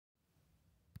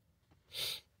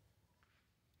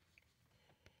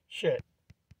Shit.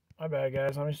 My bad,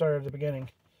 guys. Let me start at the beginning.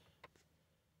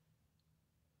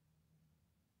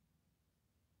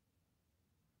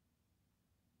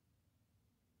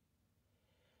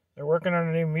 They're working on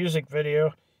a new music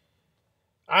video.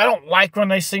 I don't like when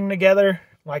they sing together.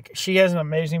 Like, she has an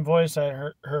amazing voice.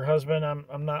 Her husband,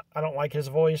 I don't like his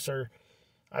voice, or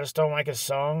I just don't like his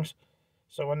songs.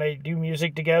 So when they do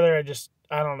music together,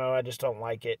 I don't know, I just don't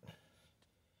like it.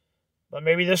 But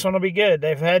maybe this one will be good.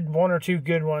 They've had one or two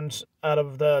good ones out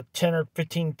of the 10 or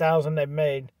 15,000 they've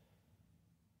made.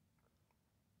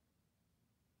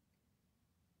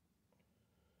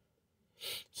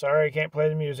 Sorry, I can't play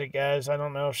the music, guys. I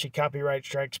don't know if she copyright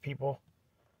strikes people.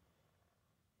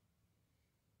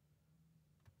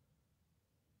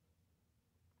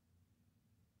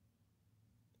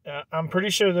 I'm pretty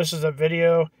sure this is a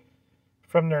video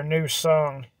from their new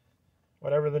song,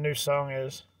 whatever the new song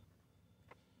is.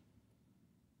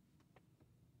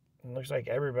 It looks like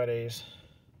everybody's.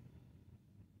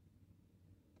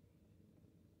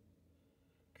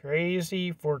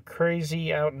 Crazy for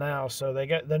Crazy out now. So they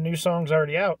got the new song's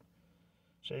already out.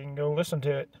 So you can go listen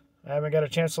to it. I haven't got a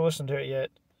chance to listen to it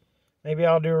yet. Maybe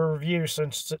I'll do a review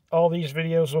since all these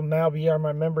videos will now be on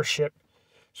my membership.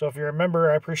 So if you're a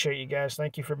member, I appreciate you guys.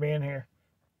 Thank you for being here.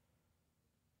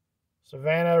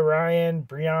 Savannah, Ryan,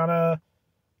 Brianna,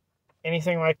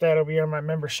 anything like that will be on my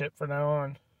membership from now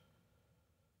on.